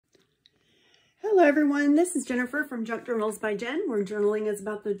Hello everyone, this is Jennifer from Junk Journals by Jen, where journaling is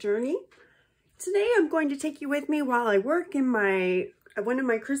about the journey. Today I'm going to take you with me while I work in one of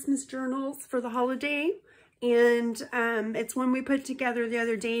my Christmas journals for the holiday. And it's one we put together the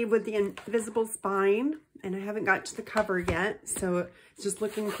other day with the invisible spine. And I haven't got to the cover yet, so it's just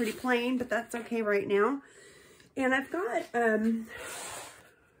looking pretty plain, but that's okay right now. And I've got a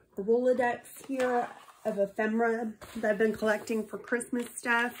Rolodex here of ephemera that I've been collecting for Christmas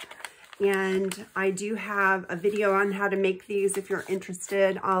stuff. And I do have a video on how to make these if you're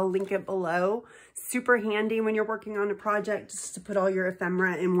interested. I'll link it below. Super handy when you're working on a project, just to put all your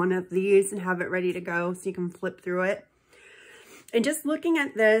ephemera in one of these and have it ready to go so you can flip through it. And just looking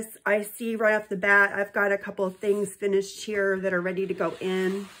at this, I see right off the bat, I've got a couple of things finished here that are ready to go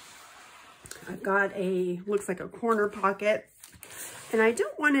in. I've got looks like a corner pocket. And I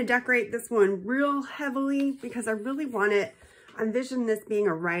don't want to decorate this one real heavily because I really want it. I envision this being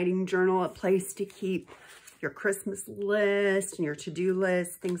a writing journal, a place to keep your Christmas list and your to-do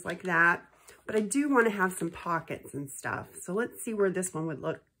list, things like that. But I do want to have some pockets and stuff. So let's see where this one would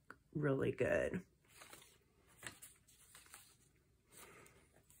look really good.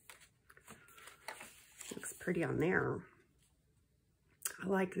 Looks pretty on there. I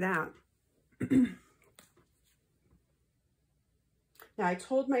like that. Now, I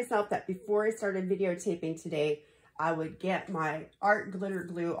told myself that before I started videotaping today, I would get my art glitter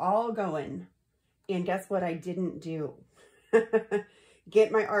glue all going. And guess what I didn't do?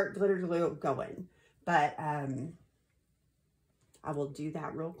 Get my art glitter glue going. But I will do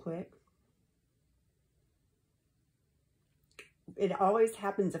that real quick. It always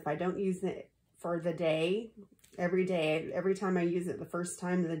happens if I don't use it for the day. Every day, every time I use it the first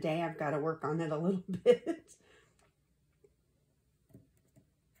time of the day, I've got to work on it a little bit.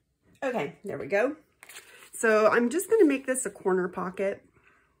 Okay, there we go. So I'm just going to make this a corner pocket.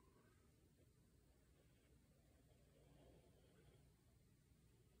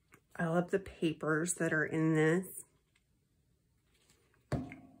 I love the papers that are in this.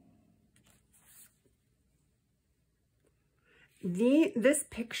 This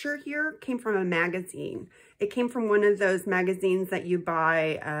picture here came from a magazine. It came from one of those magazines that you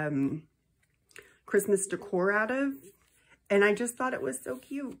buy Christmas decor out of. And I just thought it was so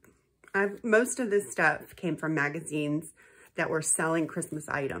cute. Most of this stuff came from magazines that were selling Christmas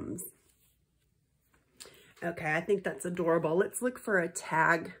items. Okay, I think that's adorable. Let's look for a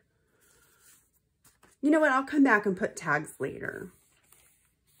tag. You know what? I'll come back and put tags later.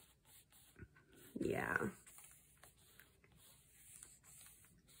 Yeah.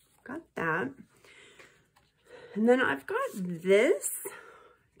 Got that. And then I've got this.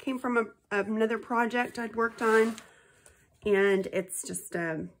 Came from another project I'd worked on. And it's just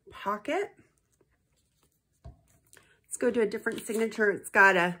a pocket. Let's go to a different signature. It's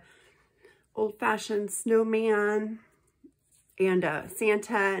got a old-fashioned snowman and a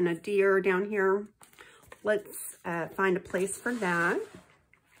Santa and a deer down here. Let's find a place for that.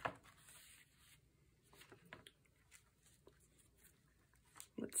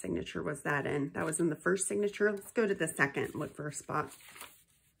 What signature was that in? That was in the first signature. Let's go to the second, look for a spot.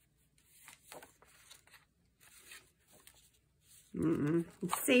 I'm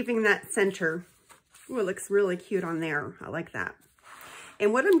saving that center. Oh, it looks really cute on there. I like that.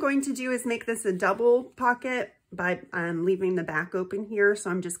 And what I'm going to do is make this a double pocket by leaving the back open here.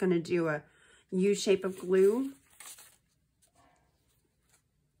 So I'm just going to do a U shape of glue.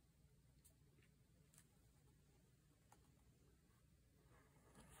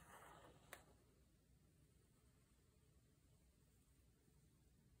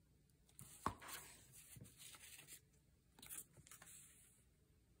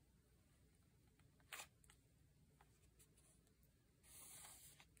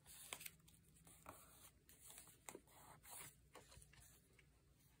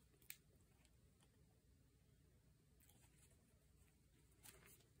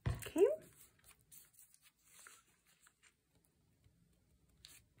 Okay.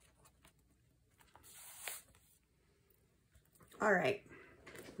 All right.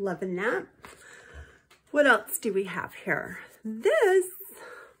 Loving that. What else do we have here? This.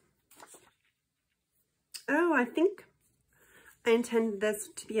 Oh, I think I intended this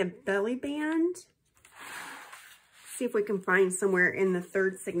to be a belly band. See if we can find somewhere in the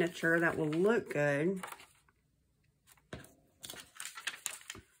third signature that will look good.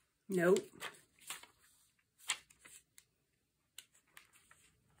 Nope.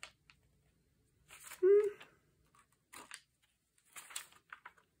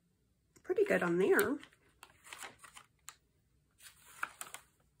 Pretty good on there.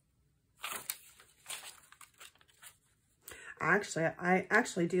 I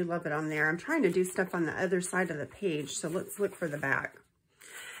actually do love it on there. I'm trying to do stuff on the other side of the page, so let's look for the back.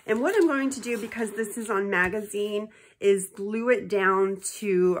 And what I'm going to do, because this is on magazine, is glue it down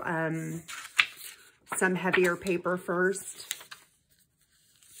to some heavier paper first.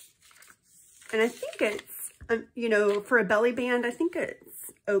 And I think it's, you know, for a belly band, I think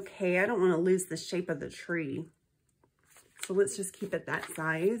it's okay. I don't want to lose the shape of the tree. So let's just keep it that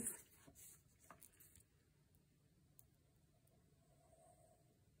size.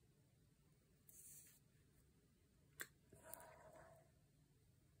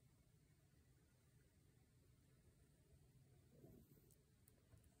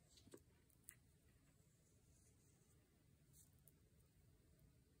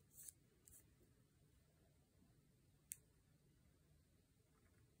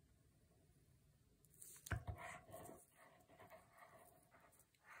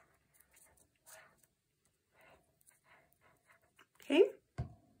 Okay,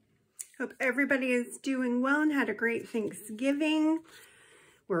 hope everybody is doing well and had a great Thanksgiving.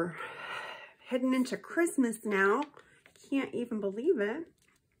 We're heading into Christmas now. Can't even believe it.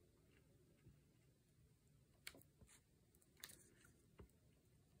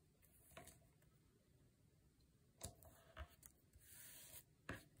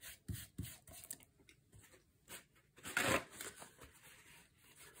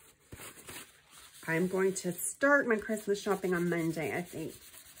 I'm going to start my Christmas shopping on Monday, I think.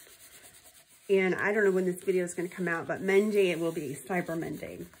 And I don't know when this video is going to come out, but Monday it will be Cyber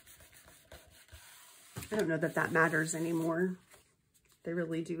Monday. I don't know that that matters anymore. If they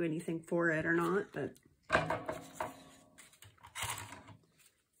really do anything for it or not, but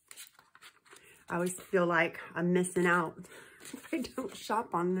I always feel like I'm missing out if I don't shop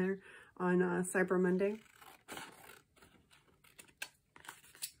on there on Cyber Monday.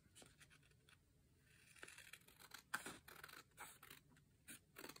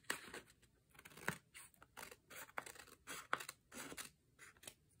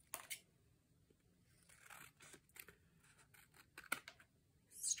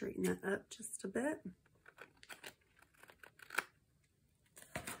 Straighten that up just a bit.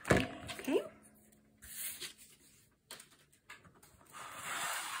 Okay.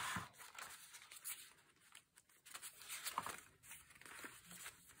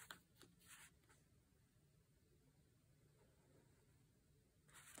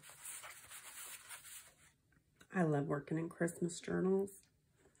 I love working in Christmas journals.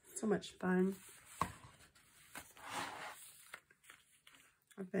 So much fun.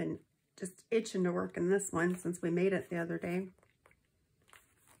 I've been just itching to work in this one since we made it the other day.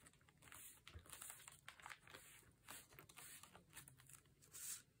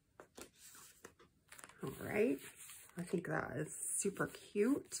 All right, I think that is super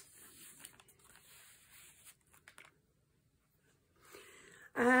cute.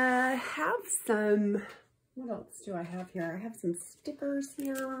 I have some, what else do I have here? I have some stickers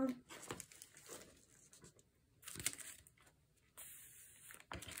here.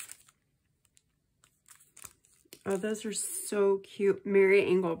 Oh, those are so cute. Mary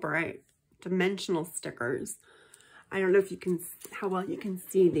Engelbright dimensional stickers. I don't know if you can, how well you can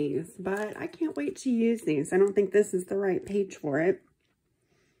see these, but I can't wait to use these. I don't think this is the right page for it.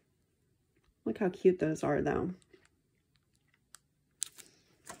 Look how cute those are though.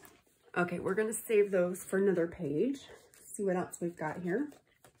 Okay, we're gonna save those for another page. See what else we've got here.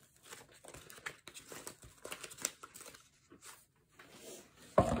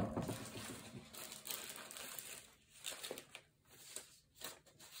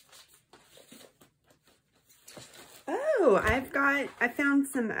 Oh, I found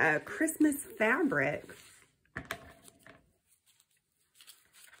some Christmas fabric.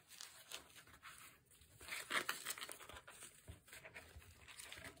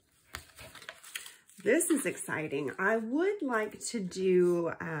 This is exciting. I would like to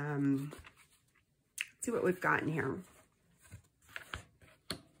do, let's see what we've got in here.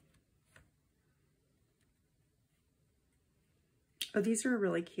 Oh, these are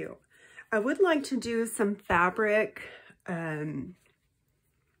really cute. I would like to do some fabric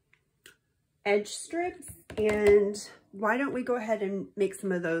edge strips, and why don't we go ahead and make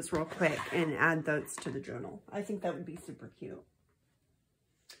some of those real quick and add those to the journal. I think that would be super cute.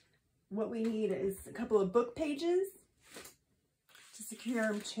 What we need is a couple of book pages to secure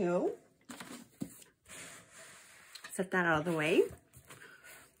them to. Set that out of the way.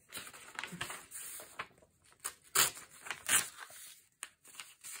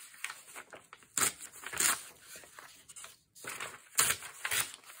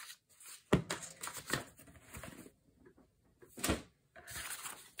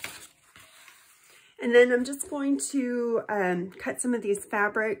 And then I'm just going to cut some of these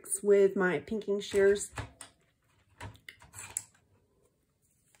fabrics with my pinking shears,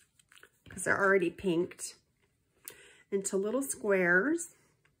 because they're already pinked, into little squares.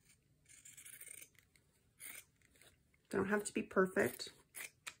 Don't have to be perfect.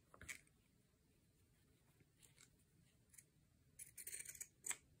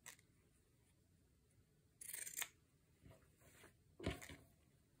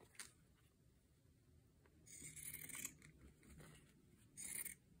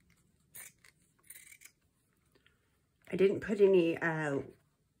 I didn't put any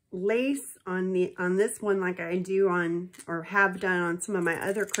lace on this one like I do on, or have done on some of my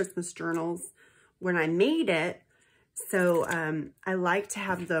other Christmas journals when I made it. So I like to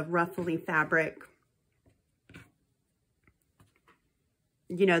have the ruffly fabric,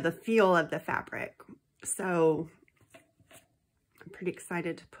 you know, the feel of the fabric. So I'm pretty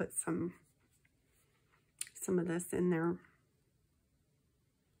excited to put some of this in there.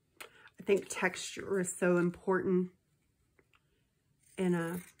 I think texture is so important in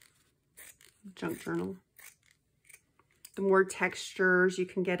a junk journal. The more textures you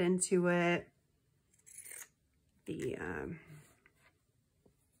can get into it, the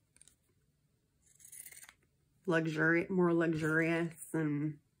more luxurious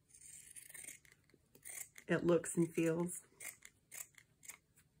and it looks and feels.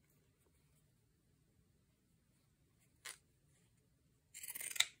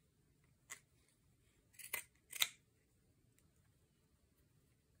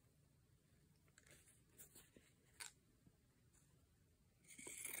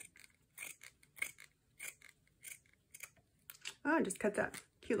 Oh, I just cut that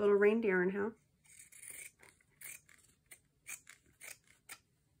cute little reindeer in half.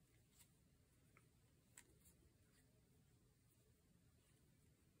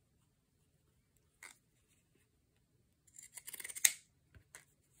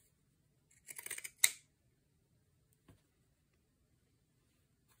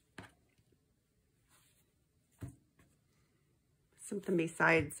 Something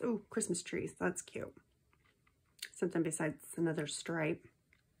besides, oh, Christmas trees, that's cute. Something besides another stripe.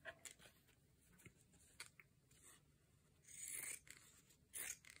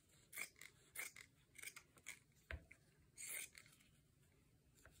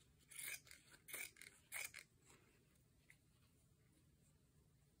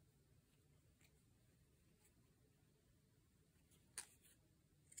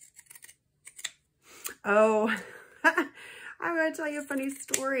 Oh, I'm going to tell you a funny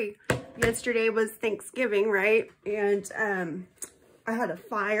story. Yesterday was Thanksgiving, right? And I had a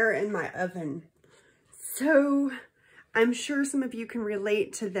fire in my oven. So I'm sure some of you can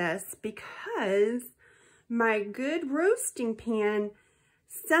relate to this, because my good roasting pan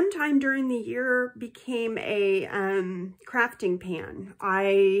sometime during the year became a crafting pan.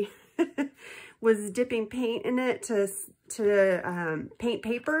 I was dipping paint in it to paint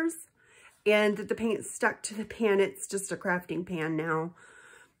papers, and the paint stuck to the pan. It's just a crafting pan now.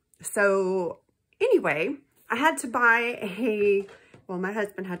 So anyway, I had to buy well, my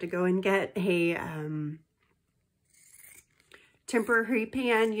husband had to go and get a temporary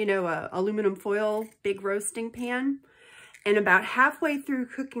pan, you know, a aluminum foil big roasting pan. And about halfway through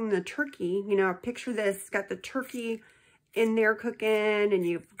cooking the turkey, you know, picture this, got the turkey in there cooking, and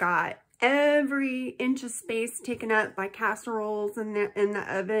you've got every inch of space taken up by casseroles in the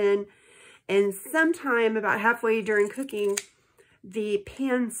oven. And sometime about halfway during cooking, the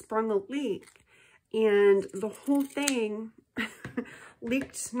pan sprung a leak, and the whole thing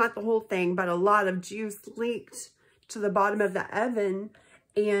leaked, not the whole thing, but a lot of juice leaked to the bottom of the oven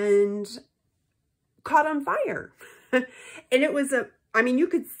and caught on fire. And it was I mean, you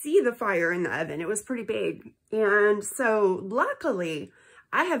could see the fire in the oven. It was pretty big. And so luckily,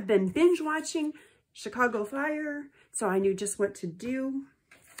 I have been binge watching Chicago Fire, so I knew just what to do.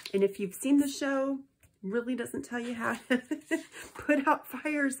 And if you've seen the show, really doesn't tell you how to put out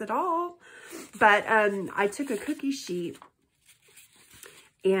fires at all. But I took a cookie sheet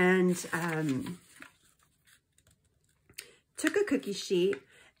and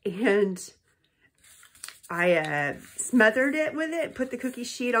I smothered it with it, put the cookie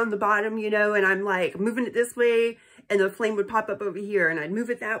sheet on the bottom, you know, and I'm like moving it this way, and the flame would pop up over here, and I'd move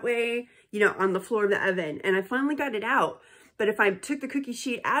it that way, you know, on the floor of the oven. And I finally got it out. But if I took the cookie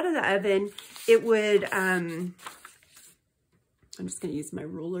sheet out of the oven, it would, I'm just going to use my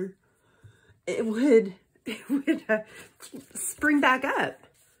ruler. It would spring back up.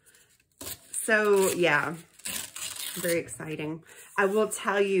 So yeah, very exciting. I will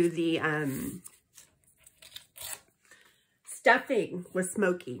tell you, the stuffing was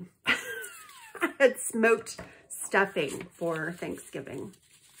smoky. had smoked stuffing for Thanksgiving.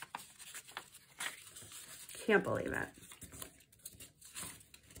 Can't believe it.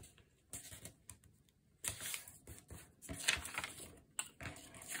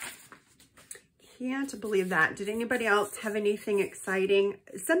 Can't believe that. Did anybody else have anything exciting?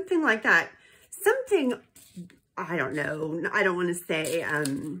 Something like that. Something, I don't know. I don't want to say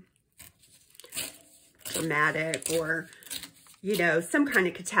dramatic or, you know, some kind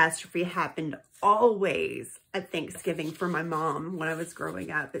of catastrophe happened always at Thanksgiving for my mom when I was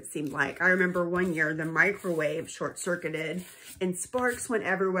growing up. It seemed like. I remember one year the microwave short-circuited and sparks went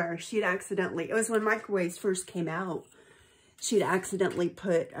everywhere. She'd accidentally, it was when microwaves first came out, she'd accidentally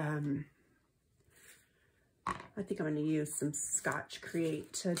put, I think I'm going to use some Scotch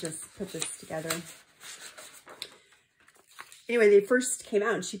Create to just put this together. Anyway, they first came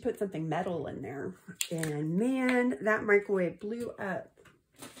out and she put something metal in there. And man, that microwave blew up.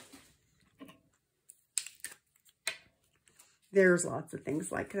 There's lots of things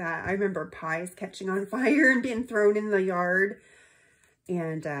like that. I remember pies catching on fire and being thrown in the yard.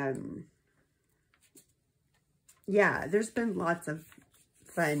 And yeah, there's been lots of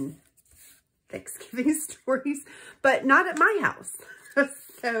fun Thanksgiving stories, but not at my house.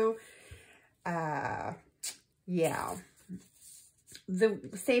 So, yeah. The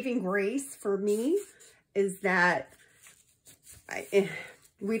saving grace for me is that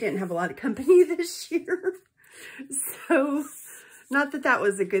we didn't have a lot of company this year. So, not that that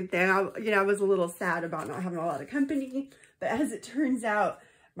was a good thing. I was a little sad about not having a lot of company, but as it turns out,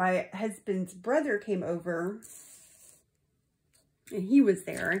 my husband's brother came over and he was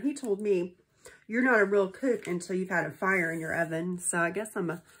there and he told me, "You're not a real cook until you've had a fire in your oven." So I guess I'm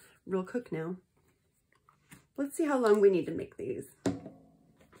a real cook now. Let's see how long we need to make these.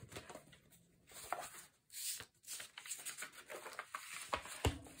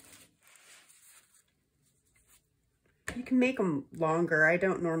 You can make them longer. I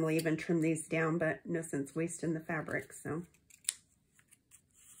don't normally even trim these down, but no sense wasting the fabric, so.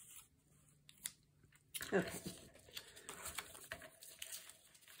 Okay.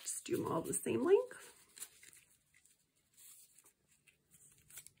 Just do them all the same length.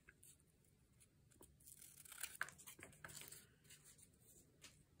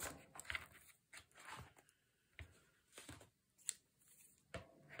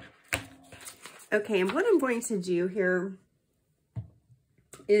 Okay, and what I'm going to do here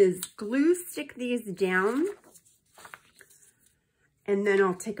is glue stick these down, and then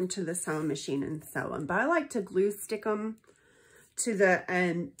I'll take them to the sewing machine and sew them. But I like to glue stick them to the,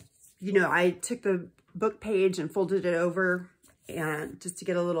 you know, I took the book page and folded it over and just to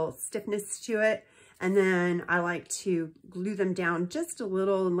get a little stiffness to it. And then I like to glue them down just a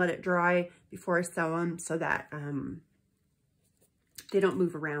little and let it dry before I sew them so that they don't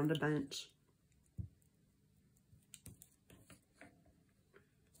move around a bunch.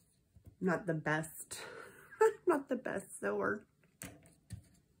 Not the best, not the best sewer.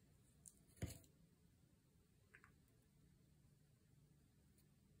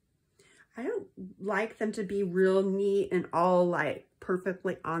 I don't like them to be real neat and all like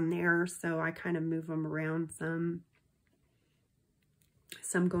perfectly on there, so I kind of move them around some.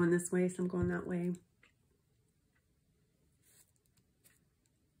 Some going this way, some going that way.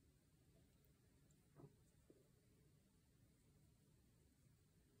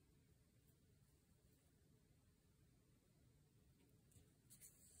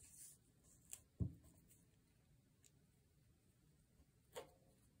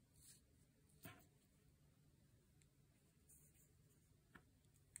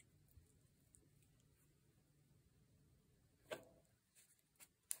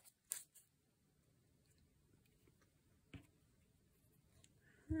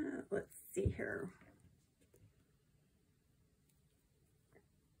 Let's see here.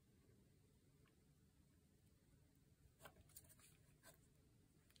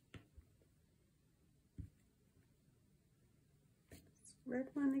 Red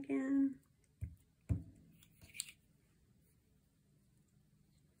one again.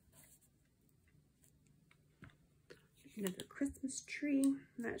 Another Christmas tree.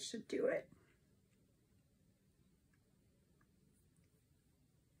 That should do it.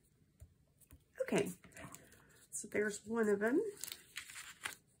 Okay, so there's one of them.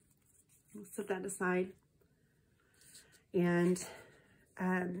 We'll set that aside. And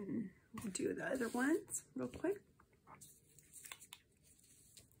we'll do the other ones real quick.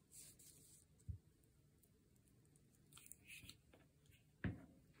 I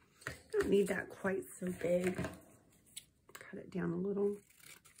don't need that quite so big. Cut it down a little.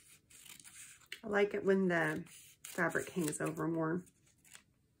 I like it when the fabric hangs over more.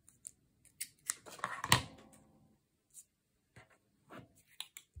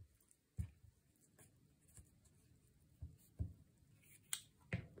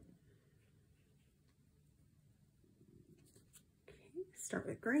 start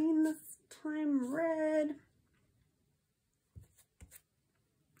with green this time, red.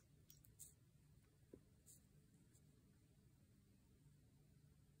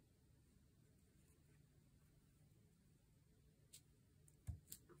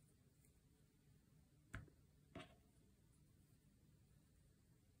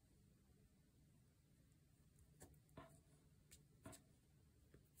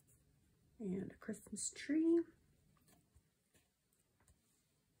 And a Christmas tree.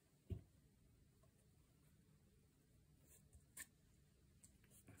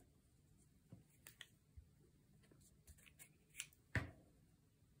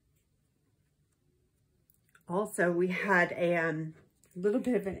 Also, we had a little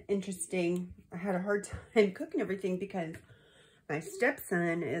bit of an interesting, I had a hard time cooking everything because my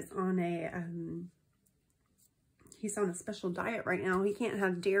stepson is on he's on a special diet right now. He can't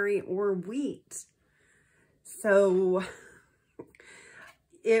have dairy or wheat. So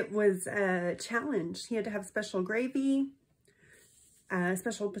it was a challenge. He had to have special gravy,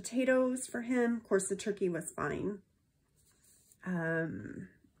 special potatoes for him. Of course, the turkey was fine.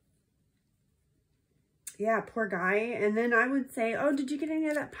 Yeah, poor guy. And then I would say, oh, did you get any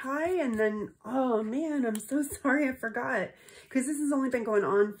of that pie? And then, oh man, I'm so sorry, I forgot. Because this has only been going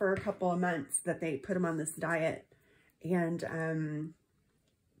on for a couple of months that they put him on this diet. And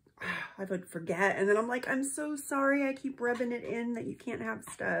I would forget. And then I'm like, I'm so sorry. I keep rubbing it in that you can't have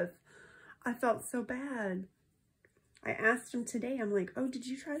stuff. I felt so bad. I asked him today, I'm like, oh, did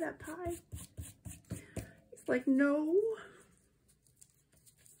you try that pie? He's like, no.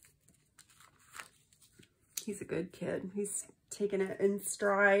 He's a good kid. He's taking it in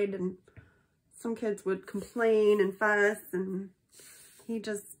stride, and some kids would complain and fuss, and he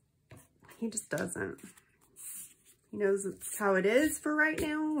just doesn't. He knows it's how it is for right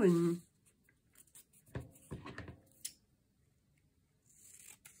now, and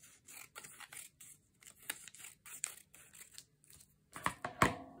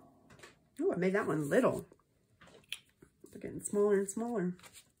oh, I made that one little. They're getting smaller and smaller.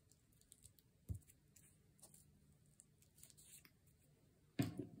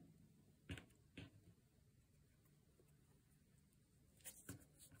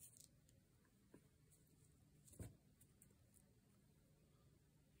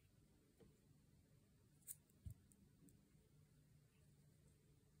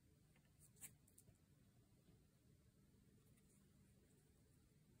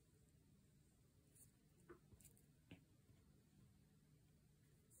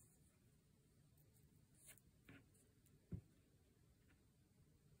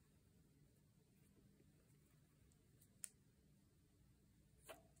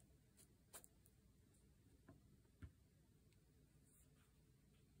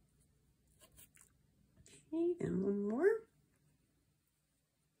 Okay, and one more.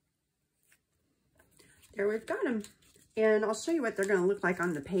 There, we've got them. And I'll show you what they're going to look like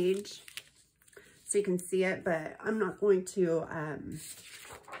on the page so you can see it, but I'm not going to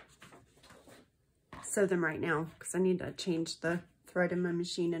sew them right now because I need to change the thread in my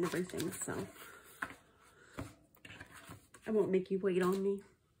machine and everything, so I won't make you wait on me.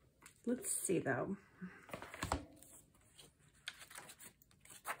 Let's see though.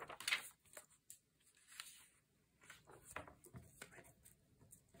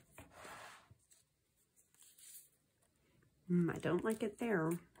 I don't like it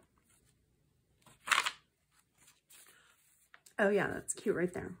there. Oh yeah, that's cute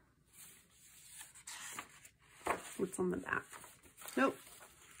right there. What's on the back? Nope.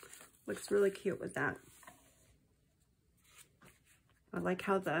 Looks really cute with that. I like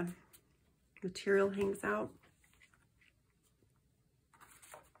how the material hangs out.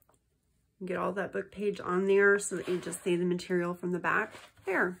 Get all that book page on there so that you just see the material from the back.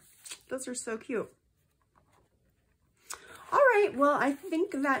 There. Those are so cute. All right, well, I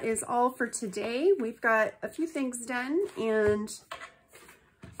think that is all for today. We've got a few things done, and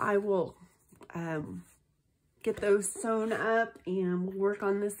I will get those sewn up, and we'll work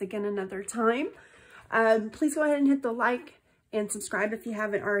on this again another time. Please go ahead and hit the like and subscribe if you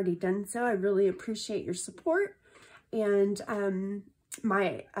haven't already done so. I really appreciate your support. And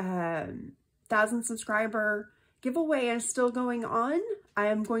my 1,000 subscriber giveaway is still going on. I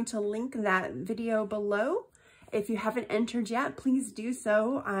am going to link that video below. If you haven't entered yet, please do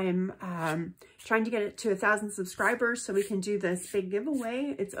so. I'm trying to get it to 1,000 subscribers so we can do this big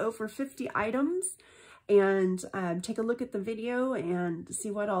giveaway. It's over 50 items. And take a look at the video and see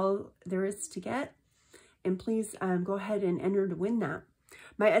what all there is to get. And please go ahead and enter to win that.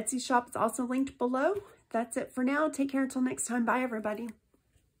 My Etsy shop is also linked below. That's it for now. Take care until next time. Bye, everybody.